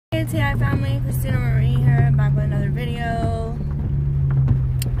TI family, Christina Marie here, back with another video.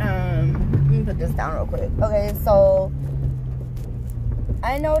 Let me put this down real quick. Okay, so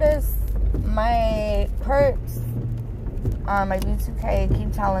I noticed my perks on my V2K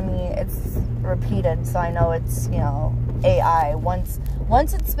keep telling me it's repeated, so I know it's, you know, AI. Once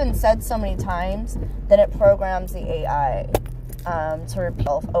it's been said so many times, then it programs the AI to repeat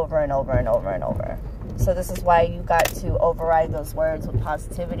over and over and over and over. So this is why you got to override those words with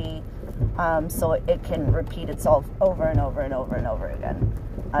positivity, so it can repeat itself over and over and over and over again.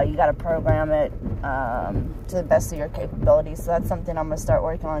 You got to program it to the best of your capabilities. So that's something I'm going to start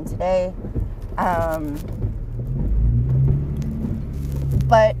working on today.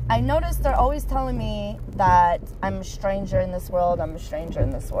 But I noticed they're always telling me that I'm a stranger in this world. I'm a stranger in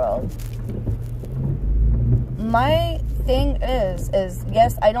this world. My thing is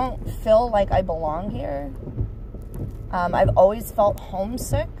yes, I don't feel like I belong here. I've always felt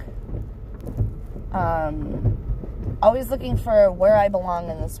homesick. Always looking for where I belong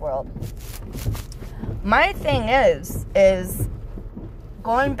in this world. My thing is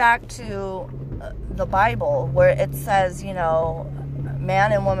going back to the Bible, where it says, you know,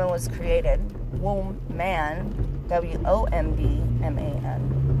 man and woman was created. Womb, man, W-O-M-B-M-A-N.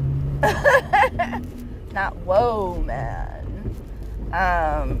 Not whoa, man.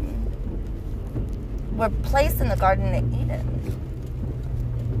 We're placed in the Garden of Eden.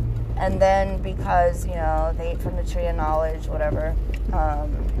 And then because, you know, they ate from the tree of knowledge, whatever,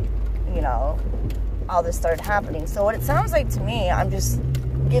 you know, all this started happening. So what it sounds like to me, I'm just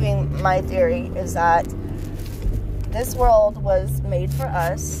giving my theory, is that this world was made for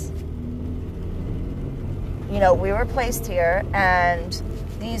us. You know, we were placed here, and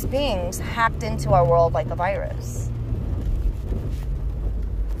these beings hacked into our world like a virus.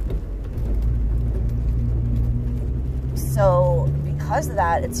 So because of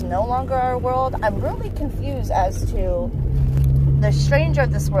that, it's no longer our world. I'm really confused as to the stranger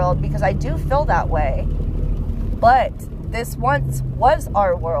of this world, because I do feel that way. But this once was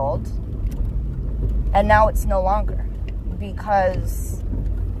our world, and now it's no longer, because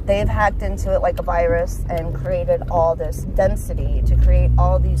they've hacked into it like a virus and created all this density to create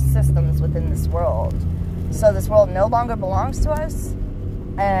all these systems within this world. So this world no longer belongs to us,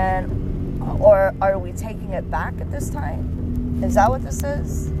 or are we taking it back at this time? Is that what this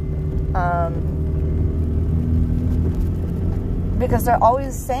is? Because they're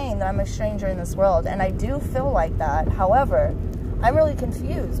always saying that I'm a stranger in this world, and I do feel like that. However, I'm really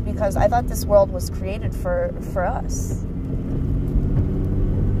confused, because I thought this world was created for us.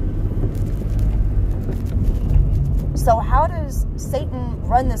 So how does Satan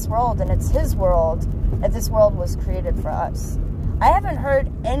run this world, and it's his world, if this world was created for us? I haven't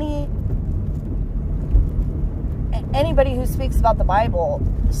heard anybody who speaks about the Bible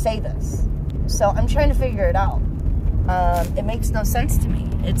say this. So I'm trying to figure it out. It makes no sense to me.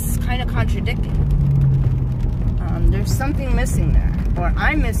 It's kind of contradicting. There's something missing there, or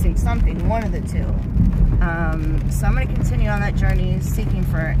I'm missing something, one of the two. So I'm going to continue on that journey, seeking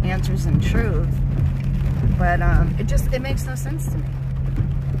for answers and truth. But it makes no sense to me.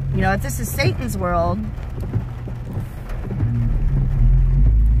 You know, if this is Satan's world,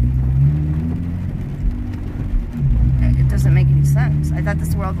 it doesn't make any sense. I thought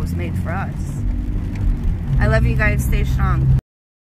this world was made for us. I love you guys. Stay strong.